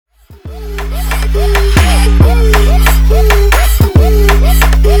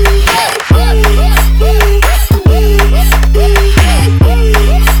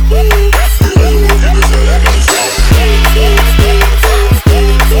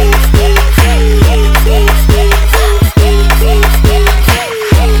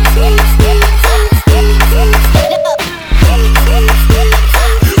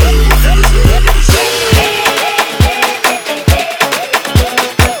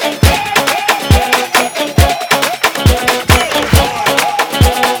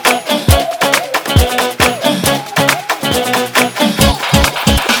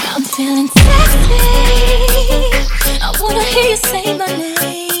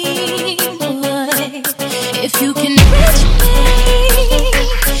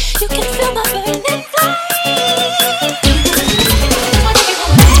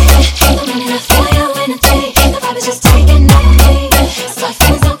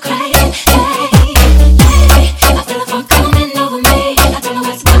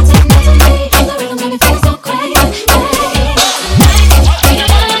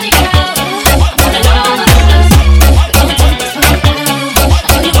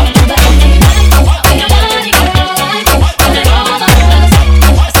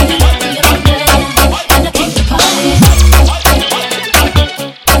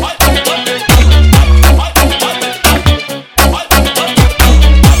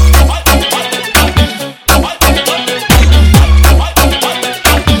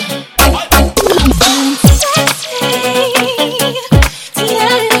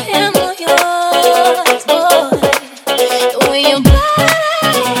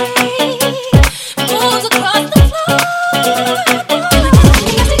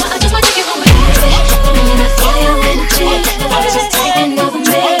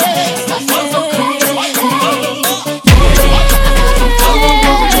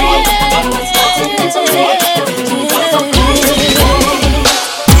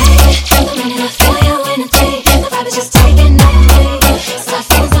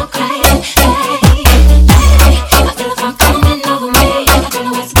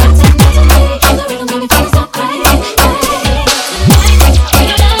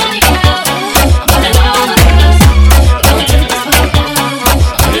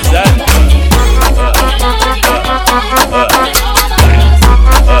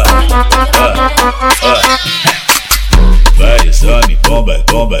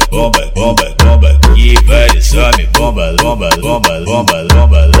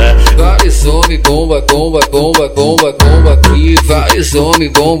bomba, bomba, bomba, bomba, bomba aqui. Vários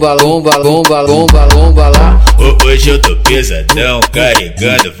homens, bomba, lomba, lomba, lomba, lomba lá. Hoje eu tô pesadão,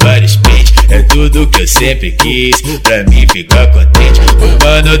 carregando vários pentes. É tudo que eu sempre quis, pra mim ficar contente. O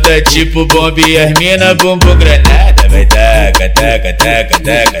mano tá tipo bomba e as mina bumbum granada. Vai taca, taca, taca,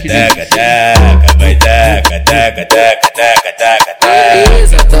 taca, taca, taca. Vai taca, taca, taca, taca, taca, taca.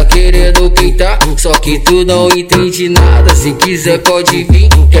 Beleza, tá querendo pintar, só que tu não entende nada. Se quiser pode vir,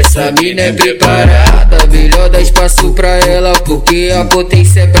 que essa mina é preparada. Melhor dar espaço pra ela, porque a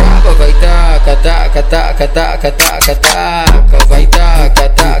potência é brava. Vai taca, taca, taca, taca, taca, taca. Vai taca,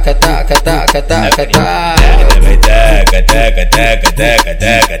 taca, taca, taca, taca, taca. Vai taca, taca, taca, taca,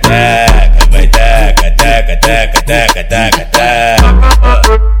 taca, taca. Vai taca, taca, taca, taca, taca, taca.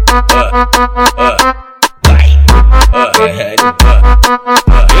 Vai,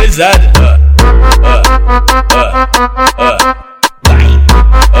 pesado.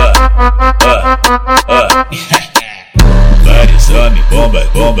 Vários homens, bomba,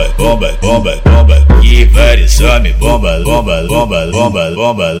 bomba, bomba, bomba, bomba. E vários homens, bomba, bomba, bomba, bomba,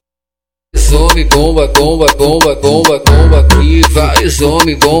 bomba. Homem, bomba, bomba, bomba, bomba, bomba aqui. Vários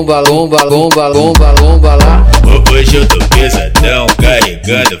homens, bomba, lomba, lomba, lomba, lomba lá. Hoje eu tô pesadão,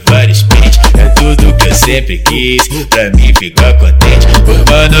 carregando vários pentes. É tudo que eu sempre quis, pra mim ficar contente.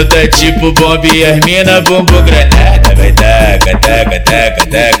 O mano tá tipo bomba e as mina bumbum granada. Vai taca, taca, taca,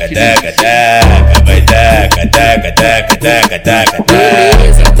 taca, taca, taca. Vai taca, taca, taca, taca, taca, taca.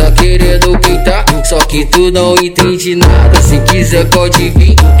 Beleza, tá querendo pintar, só que tu não entende nada. Se quiser pode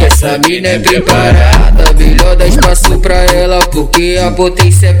vir, que essa mina é preparada. Melhor dar espaço pra ela, porque a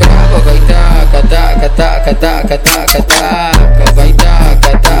potência é brava. Vai taca, taca, taca, taca, taca, taca. Vai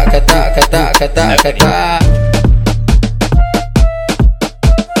taca, taca, taca, taca, taca, taca.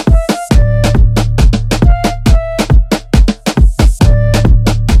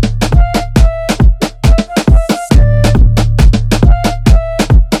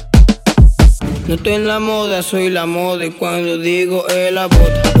 No estoy en la moda, soy la moda. Y cuando digo él la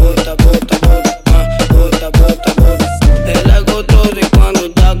bota, bota, bota, bota, bota, bota, bota. Él hago todo y cuando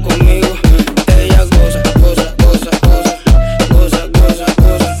está conmigo ella goza, goza, goza, goza, goza, goza,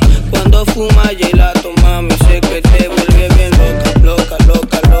 goza. Cuando fuma gelato, mami, sé que te vuelve bien loca, loca,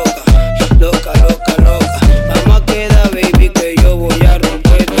 loca, loca, loca, loca, loca. Vamos a quedar, baby, que yo voy a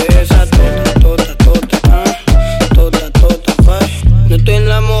romperte esa tota, tota, tota, tota, tota, bye. No estoy en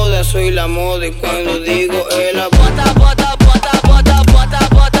la moda, soy la moda. Y cuando digo él la bota, bota, bota, bota, bota,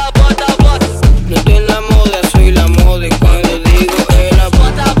 bota, bota, bota. No estoy en la moda, soy la moda. Y cuando digo él la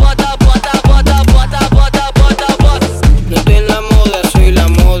bota, bota, bota, bota, bota, bota, bota, bota. No estoy en la moda, soy la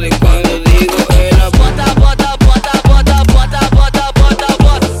moda. Y cuando digo él la bota, bota, bota, bota, bota, bota, bota,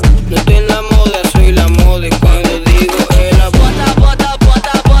 bota. No estoy en la moda, soy la moda. Y cuando digo él la bota, bota,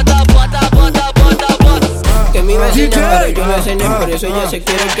 bota, bota, bota, bota, bota, bota. Que mi vecina para yo me enseñé, por eso ella se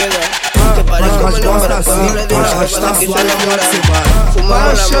quiere quedar. Te parezco mi número, cuando le digo que pasa que se enamora.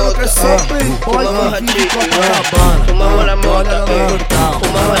 Fumamos la mota, fumamos hachichi, fumamos la mota,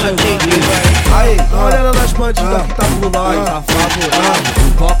 fumamos hachichi. Aí, dá uma olhada nas bandidas que tá por nós, tá favorável.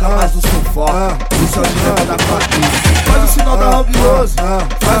 Foca mais no sufoca, isso é o dinheiro da família. Faz o sinal da Rabiose,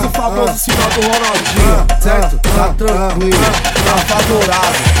 faz o famoso sinal do Ronaldinho, certo? Tá tranquilo, tá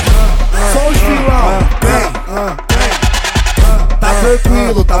favorável. Só os vilão, vem. Tá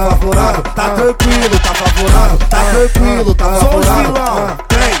tranquilo, tá favorável, tá tranquilo, tá favorável, tá tranquilo, tá favorável.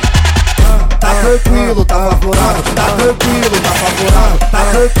 Tá tranquilo, tá favorável, tá tranquilo, tá favorável, tá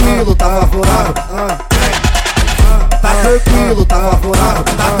tranquilo, tá favorável. Tá tranquilo, tá favorável,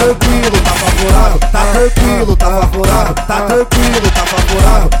 tá tranquilo, tá favorável, tá tranquilo, tá favorável, tá tranquilo, tá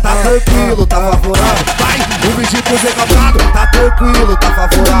favorável, tá tranquilo, tá favorável. Vai, o Bozito B2B, tá tranquilo, tá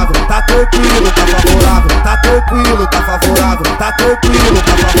favorável, tá tranquilo, tá favorável, tá tranquilo, tá favorável, tá tranquilo,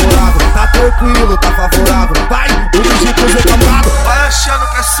 tá favorável, tá tranquilo, tá favorável. Vai, o Bozito B2B, vai achando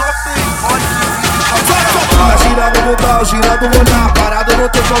que é só pode. Tá girando o mundão, girando o olhar, parado no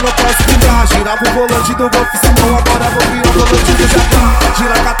tempo, eu não posso ficar. Girava o volante do golfe, Simão, agora vou virar o volante do Japão.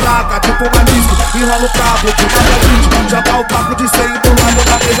 Gira a catraca, tipo uma disco, enrola o cabo, tipo uma vídeo. Já dá o papo de 100 do lado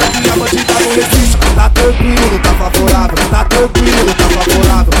da mesa que a bandida não resiste. Tá tranquilo, tá favorável, tá tranquilo, tá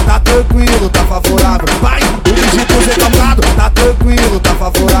favorável, tá tranquilo, tá favorável. Vai, o Bozito B2B, tá tranquilo, tá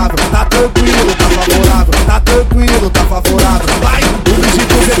favorável, tá tranquilo, tá favorável, tá tranquilo, tá favorável. Vai, o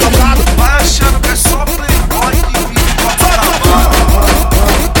Bozito B2B, vai achando que é só playboy que vive com a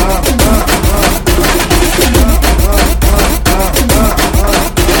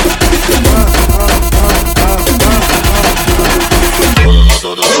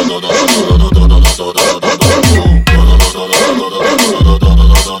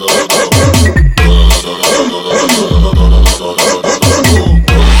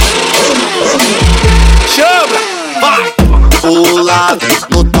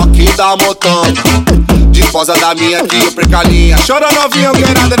da motoca. Disposa da minha aqui, eu percalinha. Chora novinha, eu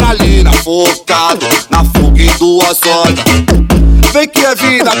quero adrenalina. Focado na fuga em 2 horas. Vem que é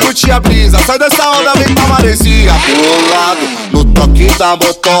vida, curte a brisa. Sai dessa onda, vem pra maresia. Bolado no toque da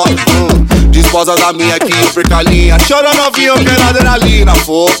motoca. Disposa da minha aqui, eu percalinha. Chora novinha, eu quero adrenalina.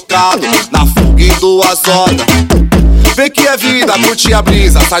 Focado na fuga em 2 horas. Vem que é vida, curte a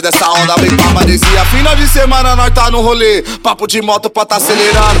brisa. Sai dessa onda, vem pra maresia. Final de semana nós tá no rolê. Papo de moto pra tá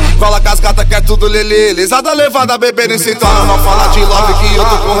acelerando. Cola com as gatas que é tudo lelê. Lesada levada, bebendo e sentando. Não fala de love que eu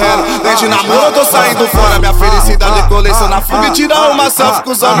tô correndo. Nem de namoro eu tô saindo fora. Minha felicidade coleciona na fuga e tira uma selfie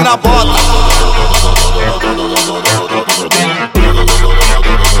com os homens na bota.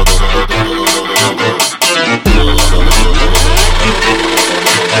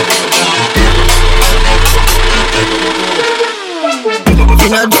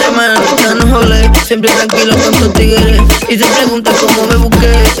 Final de semana no no rolé, siempre tranquilo con tus tigres. Y se pregunta cómo me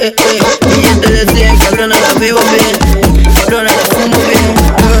busqué, Y yo te decía, cabrona, la vivo bien, cabrona, la fumo bien,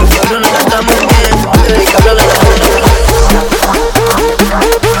 cabrona, la estamos bien, cabrona, la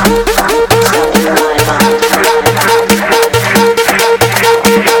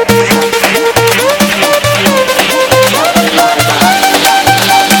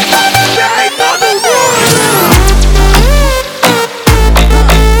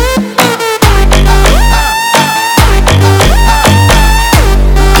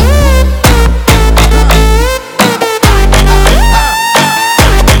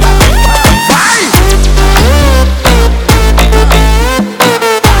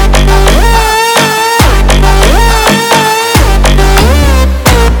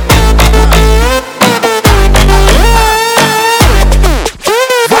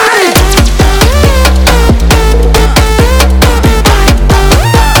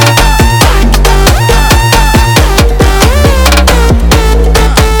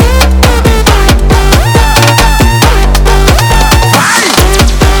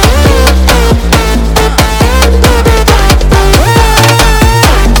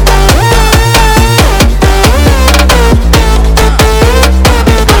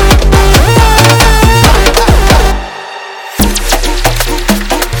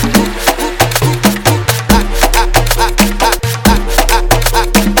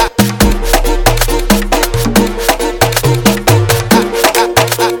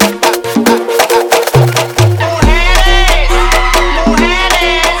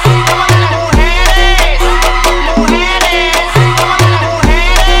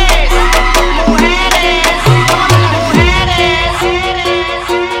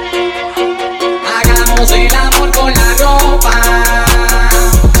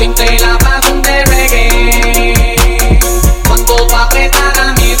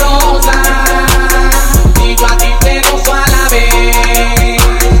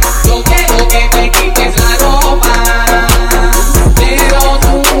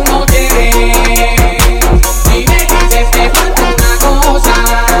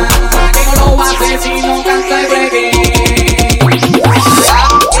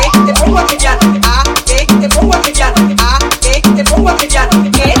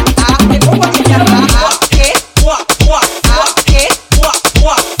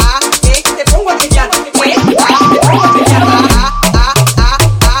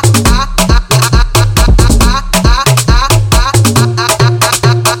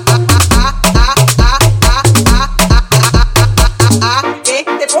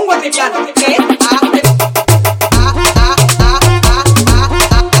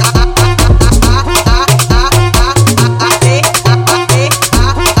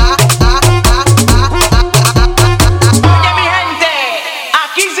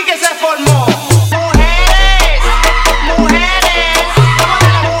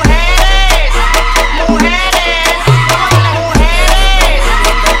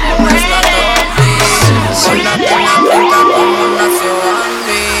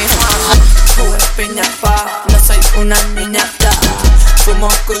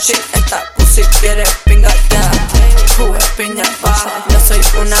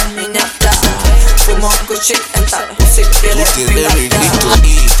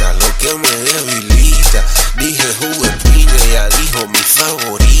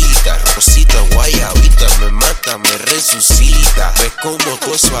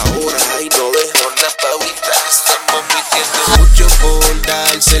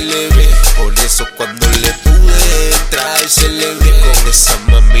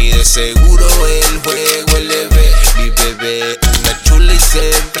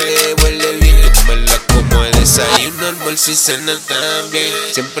si cena también,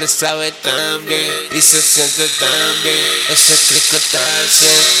 siempre sabe tan bien y se siente tan bien. Ese crico está al 100,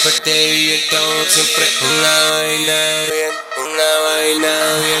 fuerte y todo siempre una vaina bien, una vaina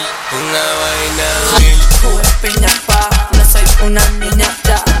bien, una vaina bien. Jugué piña pa, no soy una niña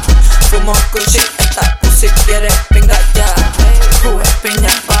ya. Fumo Gucci, esta pussy quiere venga ya. Jugué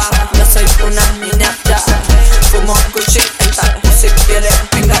piña pa, no soy una niña ya. Fumo Gucci, esta pussy quiere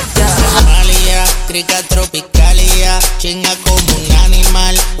venga ya. Malia, crica tropicalia, chinga como un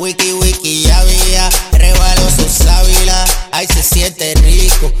animal. Wiki wiki ya vía, rebalo su sábila. Ay, se siente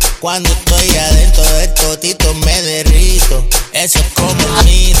rico cuando estoy adentro de totito me derrito. Eso es como un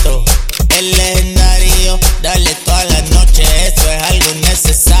mito, el legendario. Dale toda la noche, eso es algo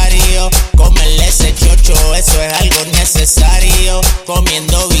necesario. Comerle ese chocho, eso es algo necesario.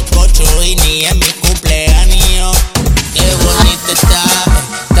 Comiendo bizcocho y ni en mi cumpleaños. Qué bonita está,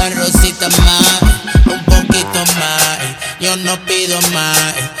 tan rosita más, un poquito más. Yo no pido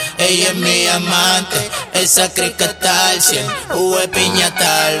más, ella es mi amante. Esa crica está al 100, jugué piña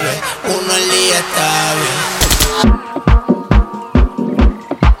tal vez, uno al día está bien.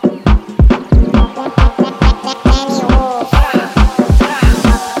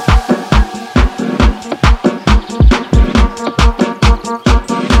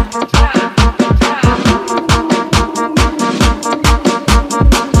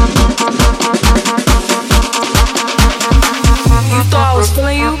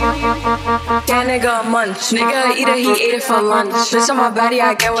 That nigga a munch, nigga eat it, he ate it for lunch. Bitch on my body,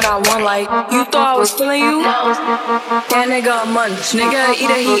 I get what I want. Like you thought I was feeling you. That nigga a munch, nigga eat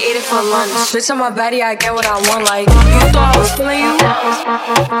it, he ate it for lunch. Bitch on my body, I get what I want. Like you thought I was feeling you.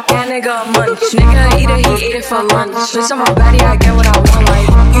 That nigga a munch, nigga eat it, he ate it for lunch. Bitch on my body, I get what I want. Like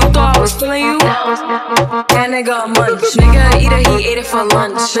you thought I was feeling you. That nigga a munch, nigga eat it, he ate it for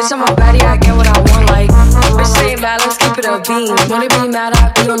lunch. Bitch on my body, I get what I want. Like bitch say mad, let's keep it a beam. Wanna be mad,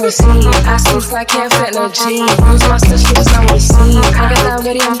 I be on the scene. Ask me if I can't fit in a jean. Use my stuff, shit is not what it seems. I got that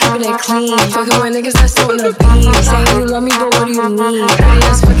ready, I'm keeping it clean. Fucking with niggas that's still in the beam. Saying you love me, but what do you mean? Pretty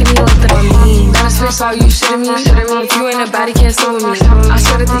ass fucking me like that I mean. Gotta switch all you shitting me. If you ain't a body, can't sit with me. I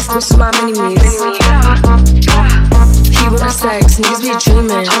swear that these bitches my mini-me's. He with the sex, niggas be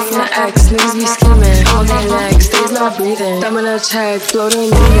dreaming. I'm from the X, niggas be scheming. All day legs, days not breathing. Thumb in a check, floating in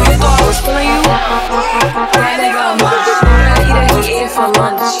the thought I was feeling you. That nigga a munch, nigga eat it, he ate it for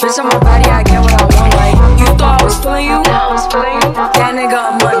lunch. Bitch on my body, I get what I want. Like you thought I was feeling you. That nigga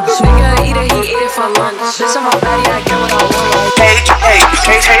a munch, nigga eat it, he ate it for lunch. Bitch on my body, I get what I want. Like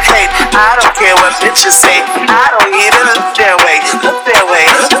Hey, I don't care what bitches say. I don't even look their way, look their way,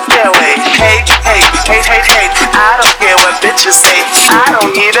 look their way. Hey, I don't care what bitches say. I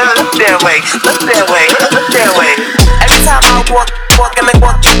don't even look their way, look their way, look their way. Every time I walk in the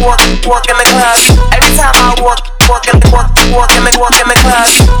club. Every time I walk in the club. Every time I walk in the club.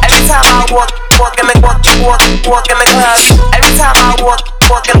 Every time I walk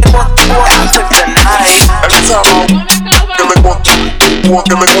in the club, I took the night. Every time I walk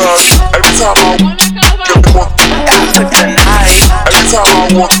in the club. Every time I walk in the club, I took the night. Every time I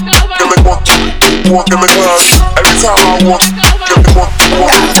walk in the club. Every time I walk in the club,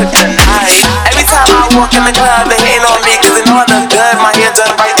 I took the night. Every time I walk in the club, they hating on me 'cause they know I look good. My hair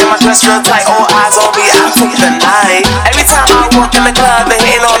done right and my dress real tight, all eyes on me. I took the night. Every time I walk in the club, they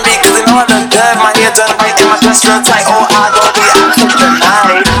hating on me 'cause they know I look good. My hair done right and my dress real tight, all eyes on me. I took the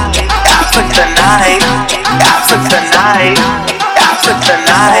night. I took the night. I took the night. I took the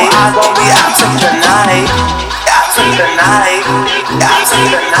night. All eyes on me. I took the night. I took the night. I took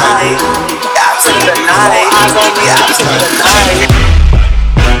the night. I took the night. All eyes on me. I took the night.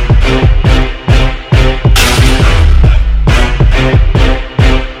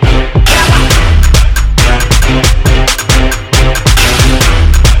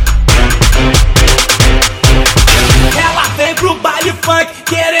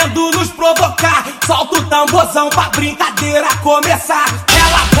 Querendo nos provocar, solta o tamborzão pra brincadeira começar.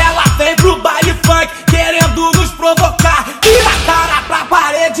 Ela vem pro baile funk, querendo nos provocar. Vira a cara pra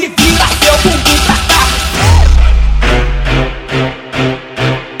parede, vira seu bumbum pra cá.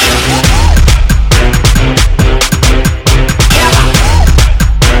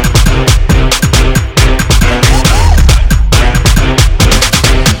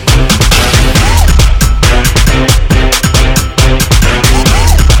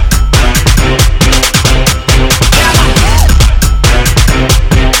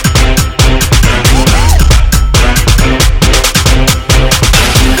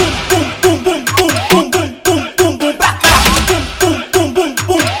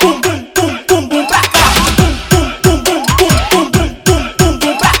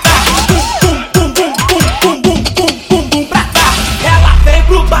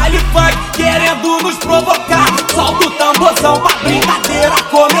 querendo nos provocar. Solta o tamborzão pra brincadeira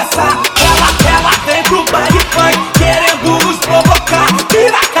começar. Ela vem pro baile funk, querendo nos provocar.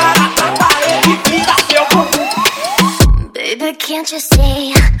 Vira a cara pra parede, vira seu corpo. Baby, can't you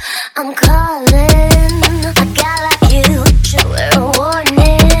see I'm calling? A guy like you should wear a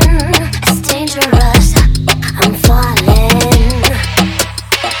warning. It's dangerous, I'm falling.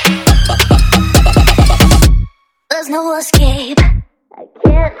 There's no escape, I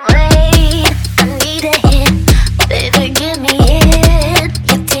can't wait. I need a hit, baby, give me it.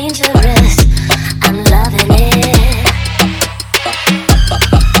 You're dangerous, I'm loving it.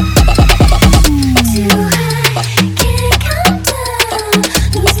 Too high, can't come down.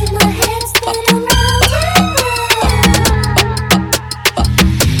 Losing my head, spinning round and round.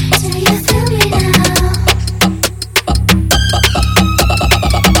 Do you feel me now?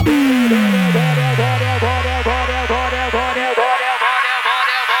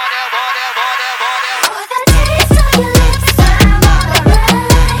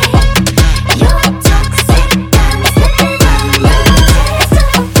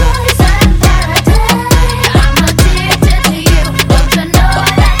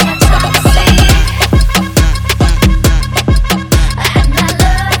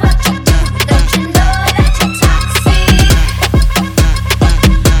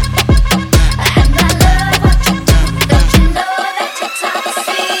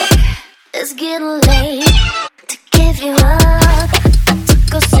 It's getting late to give you up. I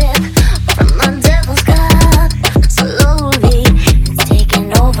took a sip from my devil's cup. Slowly, it's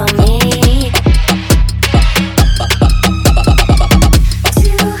taking over me.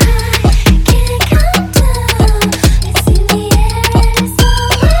 Too high, can't come down. It's in the air and it's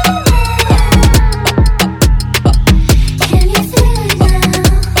all around. Can you feel it now?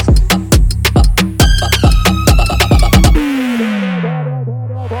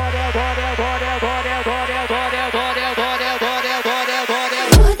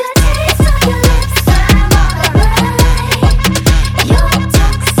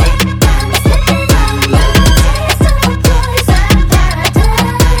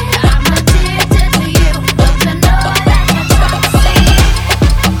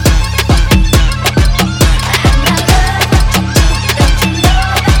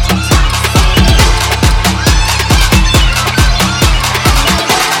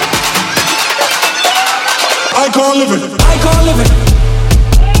 I can't live it. I can't live it.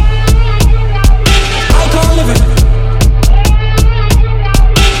 I can't live it.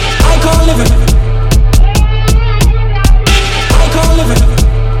 I can't live it. I can't live it.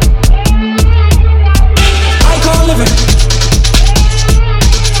 I can't live it. I can't live it.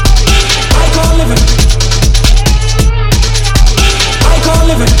 I can't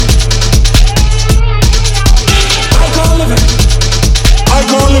live it. I can't live it. I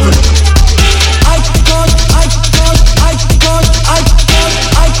can't live it.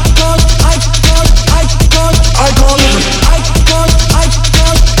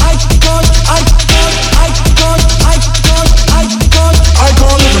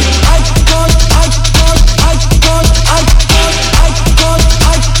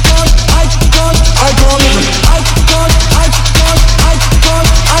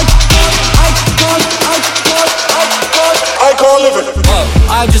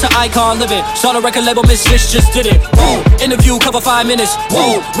 I'm just an icon living. Start a record label, Miss Fish just did it. Whoa. Interview, cover 5 minutes.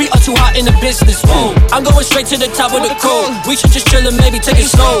 Whoa. We are too hot in the business. Whoa. I'm going straight to the top of the code. We should just chill and maybe take it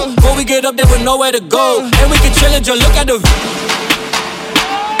slow. Before we get up there with nowhere to go. And we can chill and just look at the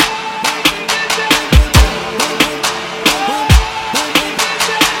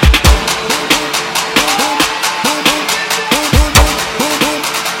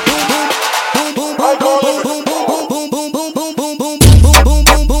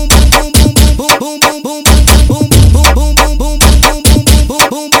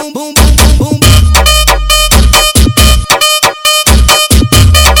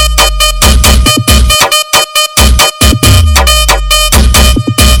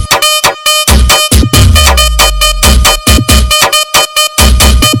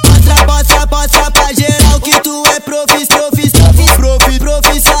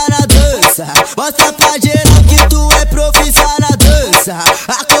Mostra pra geral que tu é profissa na dança.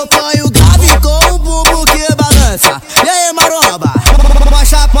 Acompanha o grave com o bumbum que balança. E aí, maromba?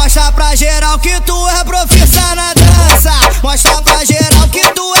 Mostra pra geral que tu é profissa na dança. Mostra pra geral que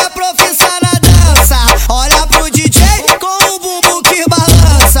tu é profissa na dança. Olha pro DJ com o bumbum que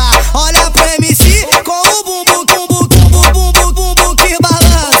balança. Olha pro MC com o bumbum que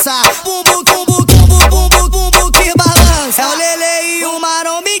balança. Bumbum que balança. É o Lele e o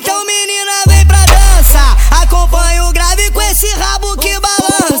maromba, então menina vem pra dança. Acompanha o grave com esse rabo que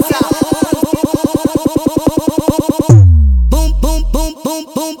balança.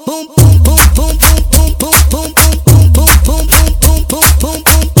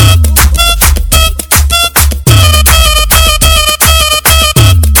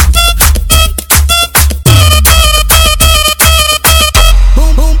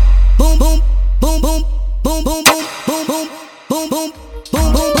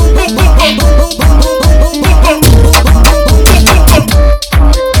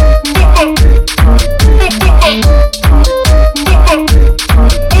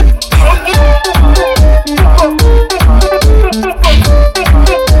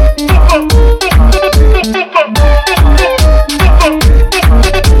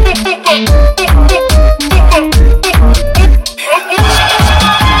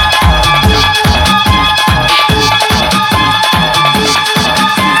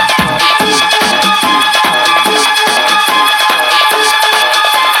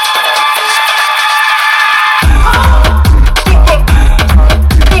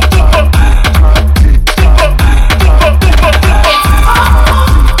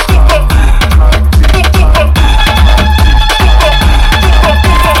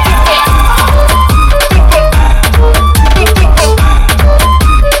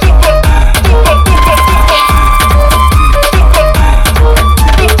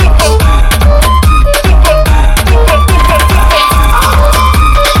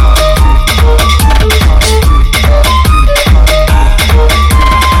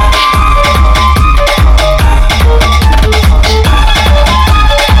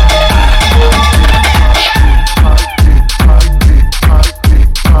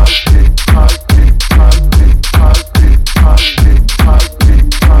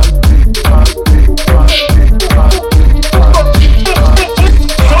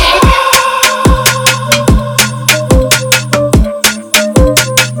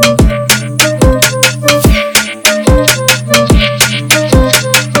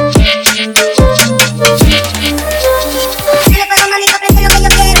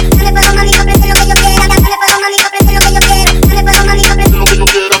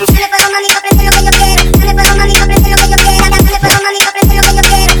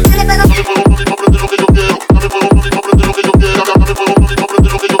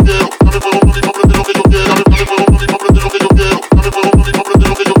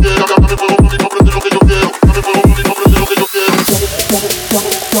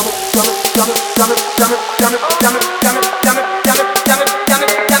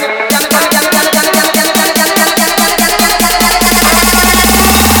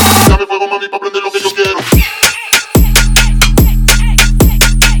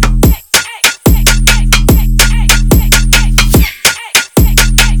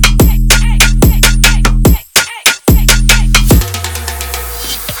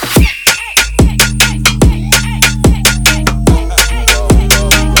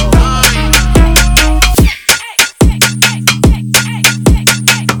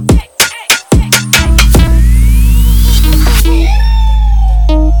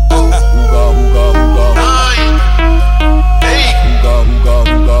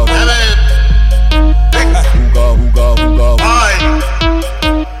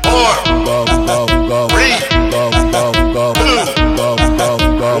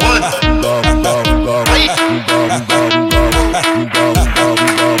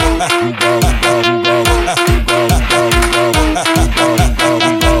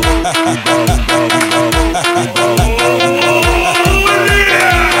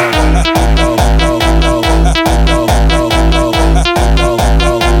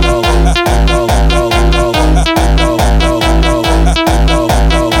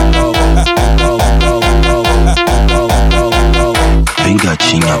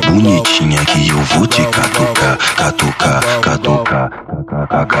 gatinha bonitinha que eu vou te catucar, catucar, catucar,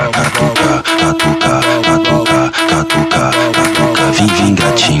 catucar, catucar, catucar, catucar, catucar, catucar. Vem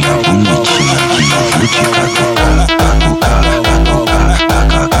gatinha bonitinha que eu vou te catucar, catucar, catucar,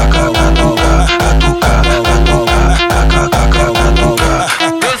 catucar, catucar, catucar, catucar, catucar.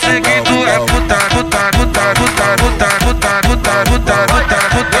 Eu sei que tu é puta, puta, puta, puta, puta, puta, puta, puta, puta,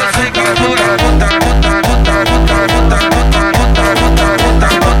 puta. Eu sei que tu é puta, puta, puta, puta, puta, puta, puta, puta, puta, puta,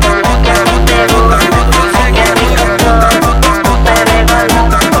 puta, puta. Eu sei que tu é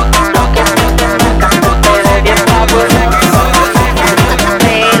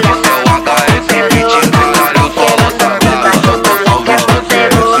puta, puta, puta, puta, puta, puta,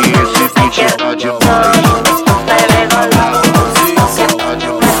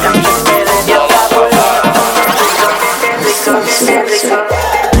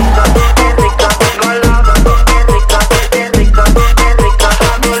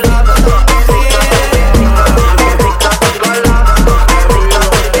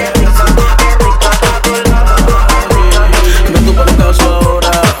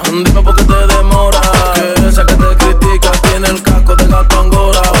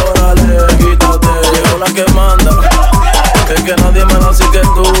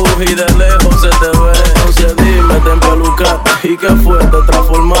 y de lejos se te ve. Entonces dime, te empelucaste y que fue, te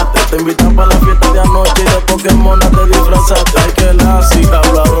transformaste. Te invitan para la fiesta de anoche y de Pokémon te disfrazaste. Ay, que lassi,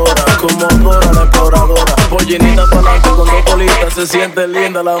 habladora, como Dora la exploradora. Pollinita para adelante con dos bolitas, se siente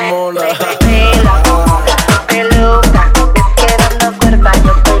linda la mona. Peluca, es que dando cuerda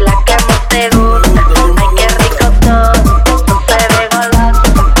yo soy la que más te gusta. Ay, qué rico todo, no se ve goloso.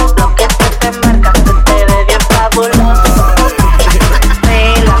 Lo que se te marca se te ve bien fabuloso.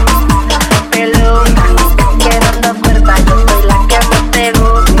 Peluca, es que dando cuerda yo soy la que más te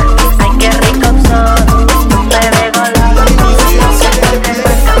gusta. Ay, qué rico todo, no se ve goloso. Lo que se te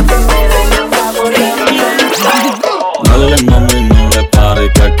marca se te ve bien fabuloso. Dale mami, no le pare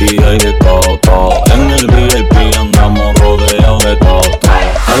que aquí hay de todo. En el VIP andamos rodeados de todo.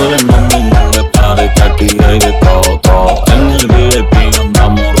 Dale mami, no le pare que aquí hay de todo. En el VIP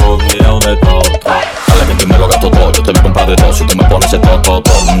andamos rodeados de todo. Dale que me lo gasto todo, yo te voy a comprar de todo. Si tú me pones ese todo.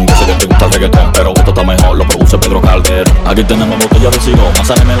 Yo sé que te gusta el reggaetón, pero esto está mejor, lo produce Pedro Calderón. Aquí tenemos botella de sigón,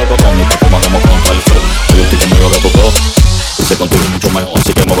 masáreme lo cotón y pa' fumamos contra el frío. Yo estoy conmigo de todo. Y se contigo mucho mejor,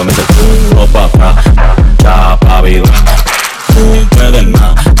 así que muéveme ese culo pa' atrás. Chapa vida. Puedes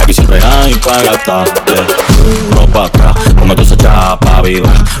más, aquí siempre hay para gastarte. No pa' atrás, como tú se chapa vida.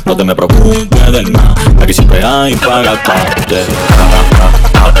 No te me preocupes más, aquí siempre hay para gastarte.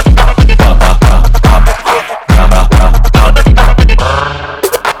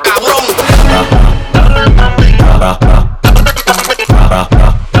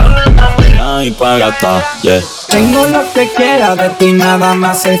 Yeah. Tengo lo que quiera de ti, nada me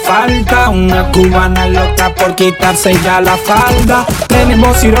hace falta. Una cubana loca por quitarse ya la falda.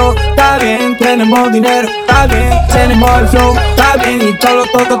 Tenemos hero, está bien. Tenemos dinero, está bien. Tenemos el flow, está bien. Y todo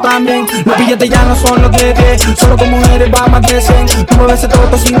también. Los billetes ya no son los de 10. Solo con mujeres va más de 100. Tú mueves ese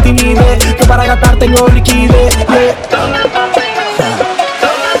todo sin timidez, que para gastarte lo liquide, yeah.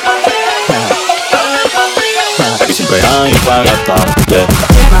 Aquí siempre hay para gastar, yeah.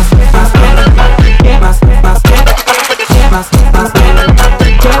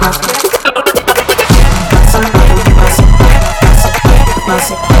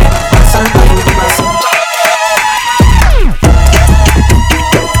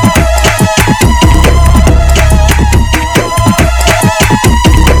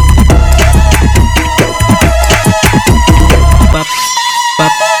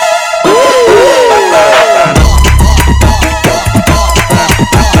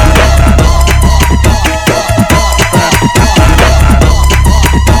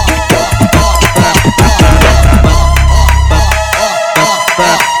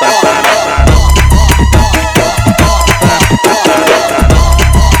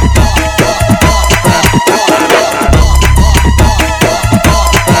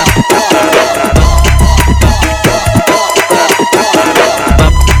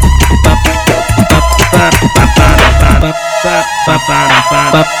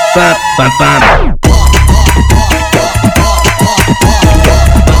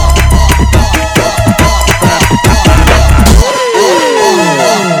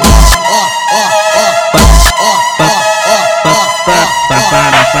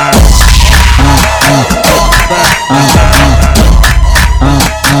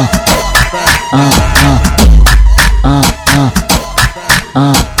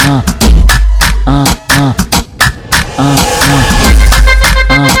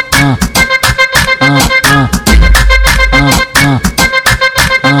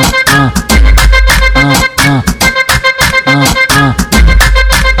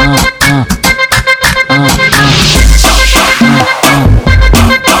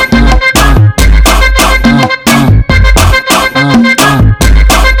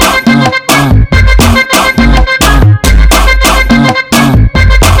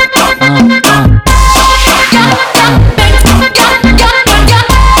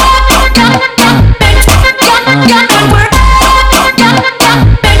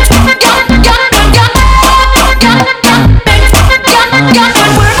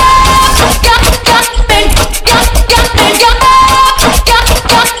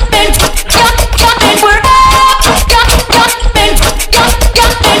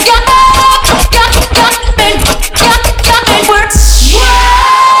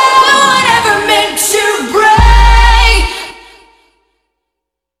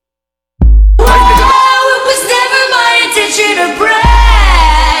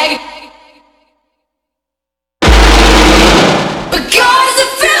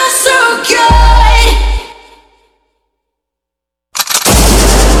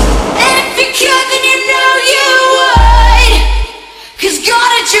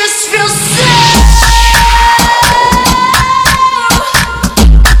 just feel so.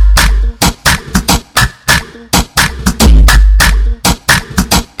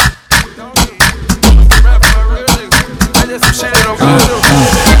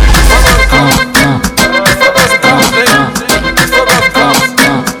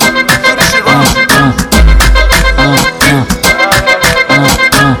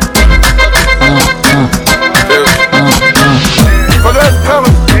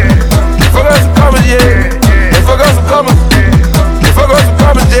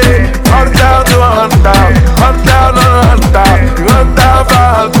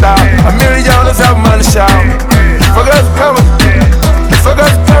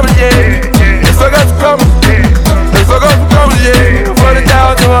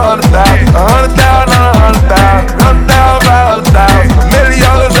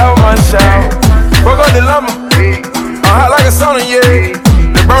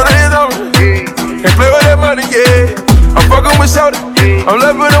 I'm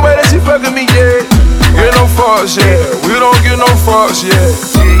loving the way that she fucking me, yeah. Get no fucks, yeah. We don't get no fucks, yeah.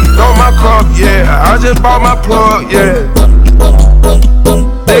 Throw my cup, yeah. I just bought my plug, yeah.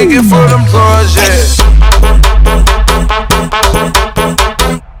 Take it for them drugs, yeah.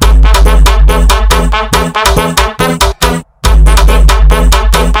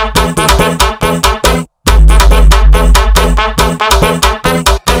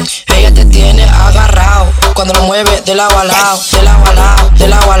 Cuando lo mueve de lado a lado, de lado a lado, de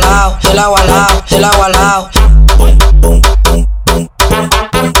lado a lado, de lado a lado, de lado a lado.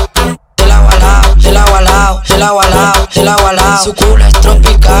 De lado a lado, de lado a lado, de lado a lado, de lado a lado. Su culo es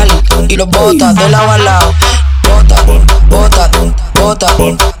tropical y lo bota de lado a lado. Bota, bota, bota,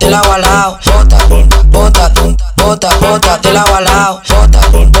 de lado a lado. Bota, bota, bota, bota, de lado a lado. Bota,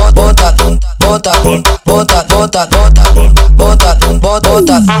 bota, bota, bota, bota, bota, bota,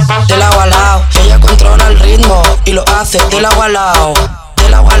 bota, de lado a lado. Ella controla el ritmo y lo hace de lado a lado. De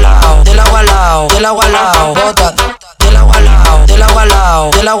lado a lado, de lado a lado, de lado a lado. Bota, de lado a lado, de lado a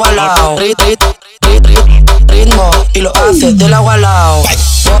lado, de lado a lado. Ritmo y lo hace de lado a lado.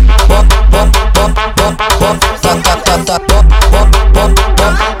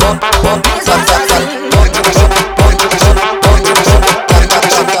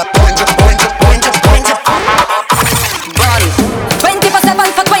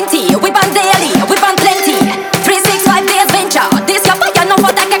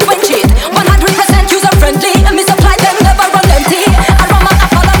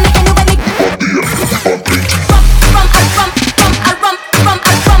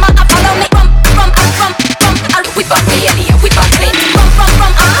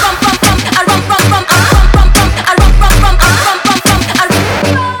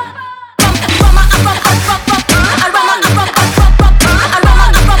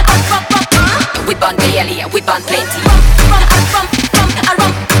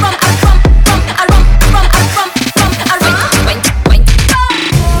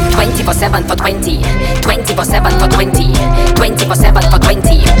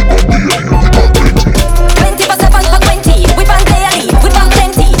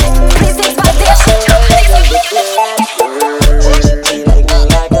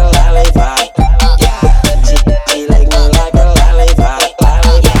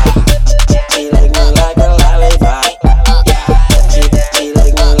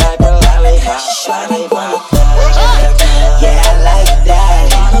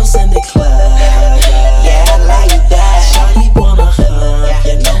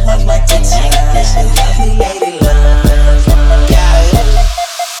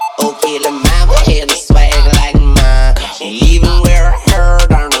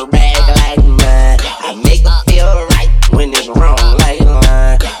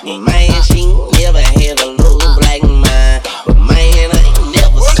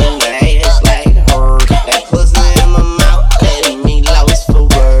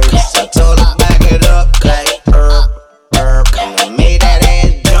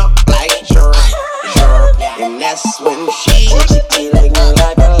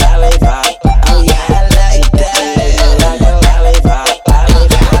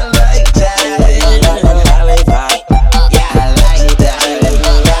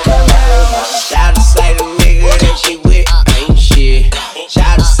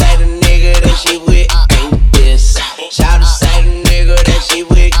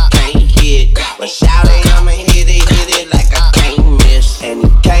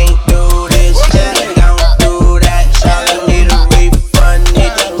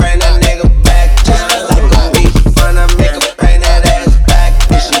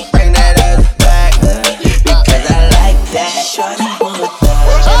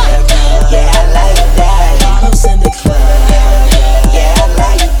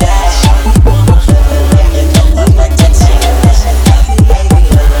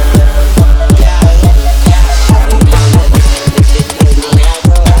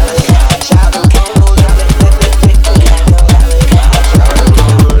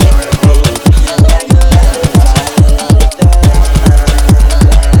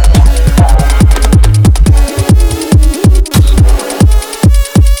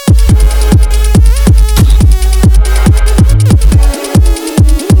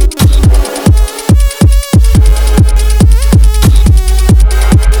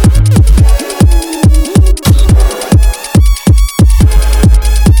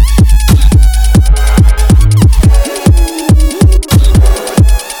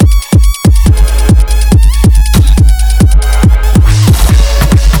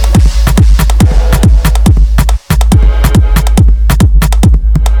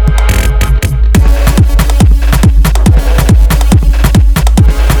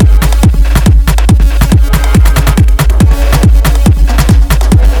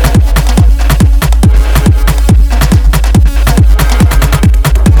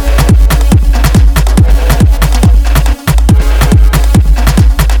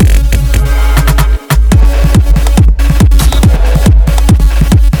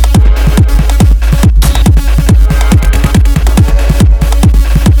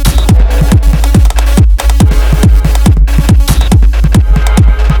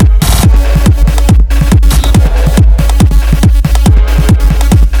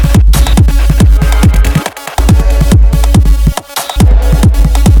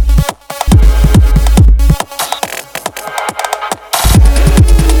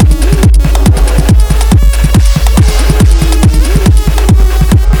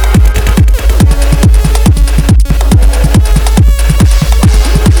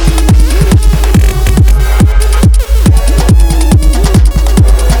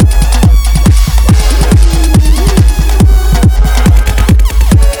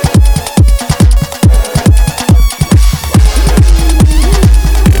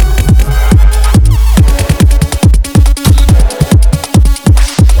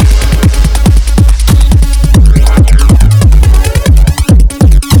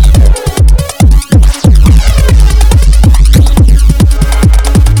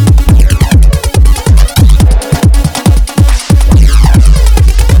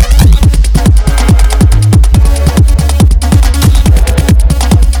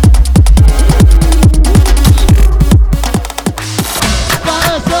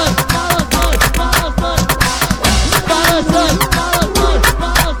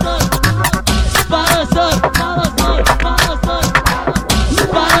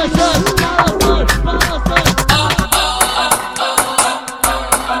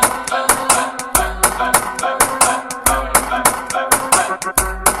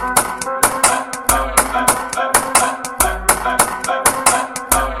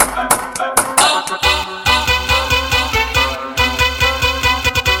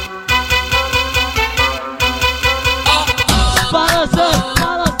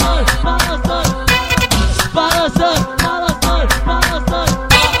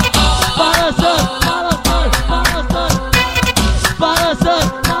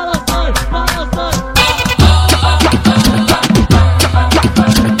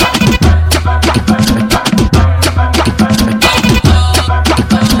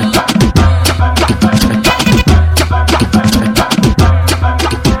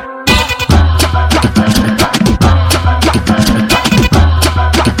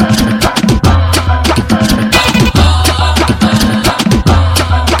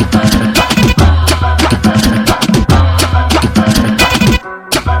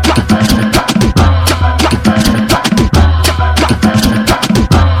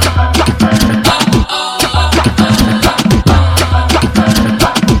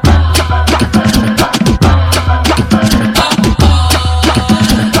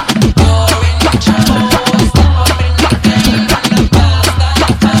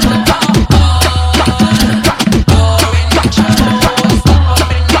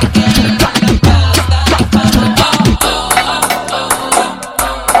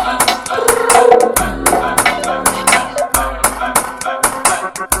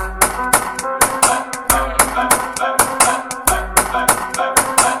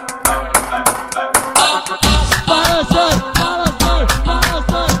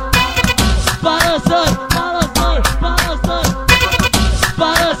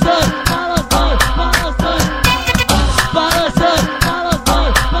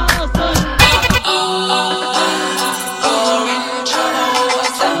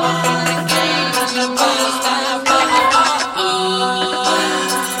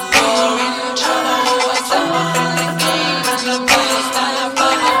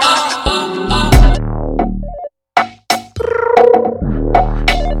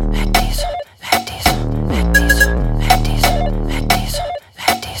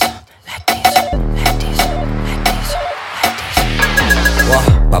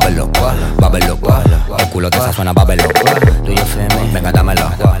 El culo de esa suena babelo. Do you feel me? Venga,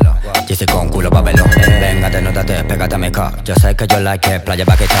 dámelo. Jesse con culo babelo. Venga, denótate, pégate a mi cup. Yo sé que yo like it, playa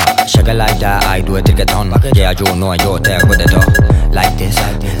back it up. Shake it like that, I do it triquetón. Yeah, you know yo te hago de todo. Like this,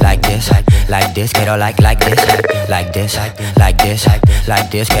 like this, like this. Quiero like this, like this, like this, like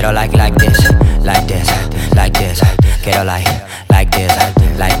this. Quiero like this, like this, like this. Quiero like this,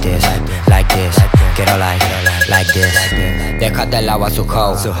 like this, like this. Quiero like this. Déjate el agua su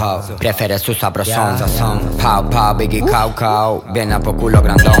hoe. Prefiere su sabrosón. Pow, pow, biggie, cow, cow. Viene a por culo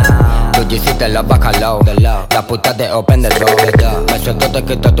grandón. Tú hiciste los bacalao. La puta de open the door. Me suelto, te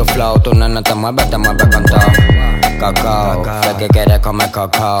quito tu flow. Tu nena te mueve con todo. Coco, sé que quieres comer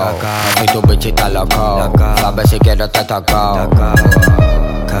coco. Soy tu bichita loco. Sabes si quiero te toco.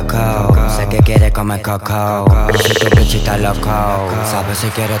 Coco, sé que quieres comer coco. Soy tu bichita loco. Sabes si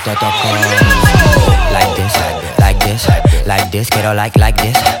quiero te toco. Like this, like this, like this. Quiero like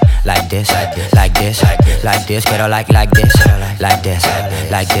this. Like this, like this, like this. Quiero like this, like this,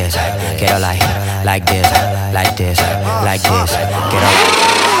 like this. Quiero like this, like this, like this. Quiero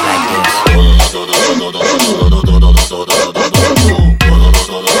like this.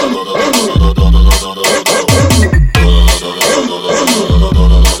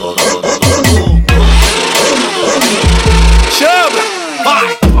 Chama, vai!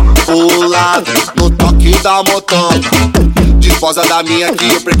 Pulado no toque da motoca. Desposa da minha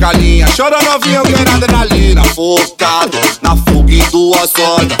aqui, perca a linha. Chora novinha, eu quero adrenalina. Focado na fuga em duas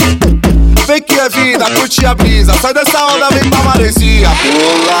rodas. Vem que é vida, curte a brisa. Sai dessa onda, vem pra maresia.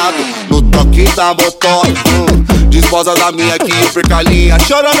 Pulado no toque da motoca. Desposa da minha aqui, perca a linha.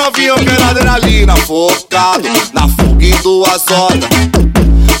 Chora novinha, eu quero adrenalina. Focado na fuga em duas rodas.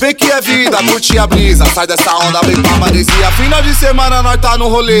 Vem que é vida, curte a brisa. Sai dessa onda, vem pra maresia. Final de semana nós tá no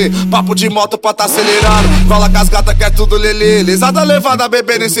rolê. Papo de moto pra tá acelerando. Cola com as gatas que é tudo lelê. Lesada levada,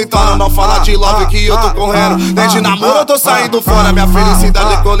 bebendo e sentando. Não fala de love que eu tô correndo. Nem de namoro eu tô saindo fora. Minha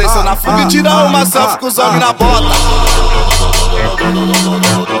felicidade é coleciona fuga e tirar uma selfie com os homens na bota.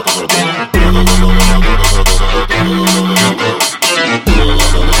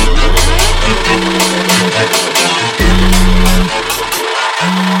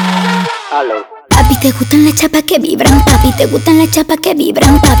 Papi, te gustan las chapas que vibran. Papi, te gustan las chapas que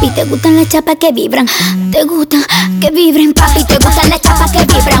vibran. Papi, te gustan las chapas que vibran. Te gustan que vibren. Papi, te gustan las chapas que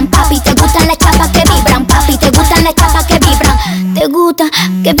vibran. Papi, te gustan las chapas que vibran. Papi, te gustan las chapas que vibran. Te gusta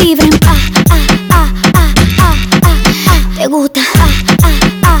que vibren. Te gusta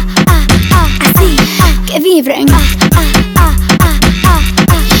así que vibren.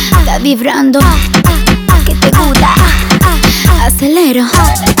 Está vibrando. Que te gusta. Acelero.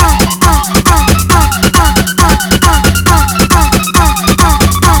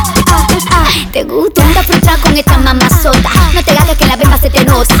 Te gusta andar frustrada con esta mamazota. No te hagas que la bemba se te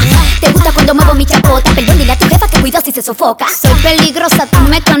nota. Te gusta cuando muevo mi chapota. Perdón, dile a tu jefa que cuido si se sofoca. Soy peligrosa, tú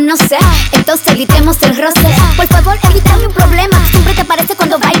me conoces. Entonces evitemos el roce. Por favor, evítame un problema. Siempre te aparece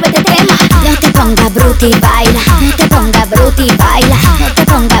cuando bailo este tema. No te pongas bruta y baila. No te pongas bruta y baila. No te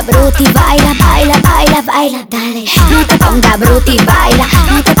pongas bruta y baila. Baila, baila, baila, dale. No te pongas bruta y baila.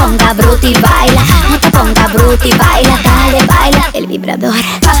 No te pongas bruta y baila. No te pongas bruta y baila, dale, baila. El vibrador.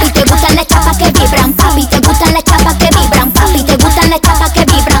 Papi, te gustan las chapas que vibran. Papi, te gustan las chapas que vibran. Papi, te gustan las chapas que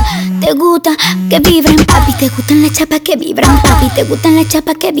vibran. Te gusta que vibren. Papi, te gustan las chapas que vibran. Papi, te gustan las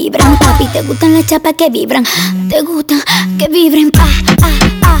chapas que vibran. Papi, te gustan las chapas que vibran. Te gusta que vibren.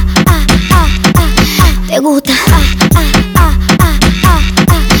 Te gusta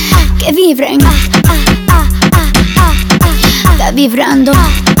que vibren. Está vibrando.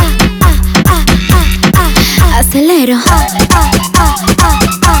 Acelero.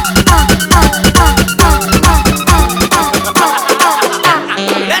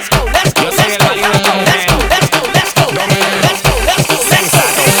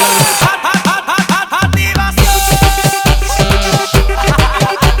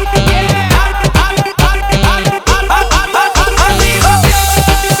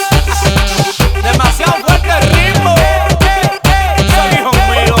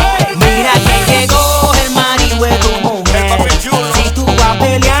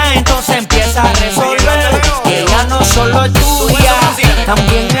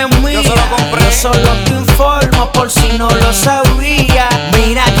 También es mía, yo solo te informo por si no lo sabía.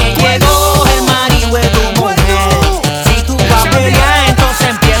 Mira que llegó el marido de tu mujer. Si tú vas a pelear, entonces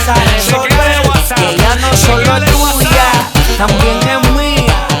empieza a resolver. Que ella no solo es tuya, también es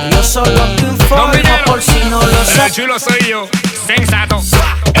mía. Yo solo te informo por si no lo sabía. El chulo soy yo. sensato.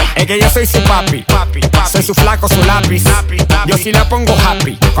 Es que yo soy su papi, soy su flaco, su lápiz. Yo sí la pongo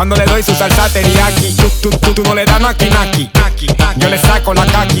happy cuando le doy su salsa teriyaki. Tú no le das naki. Yo le saco la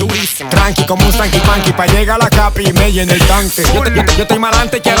kaki, tranqui como un sanky panky. Pa' llegar a la capi y me llena el tanque. Yo estoy más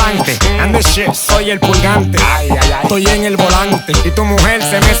adelante que adelante. And the shit, soy el pulgante. Estoy en el volante y tu mujer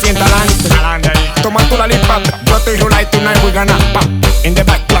se me sienta adelante. Toma tu la lipa, yo estoy rula y tú no voy ganar. In the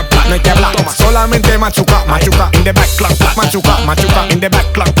back, clap, clap, no hay que hablar. Solamente machuca. In the back, clap, clap, machuca. In the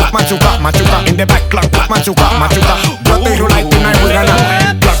back, clap, clap, machuca. In the back, clap, clap, machuca.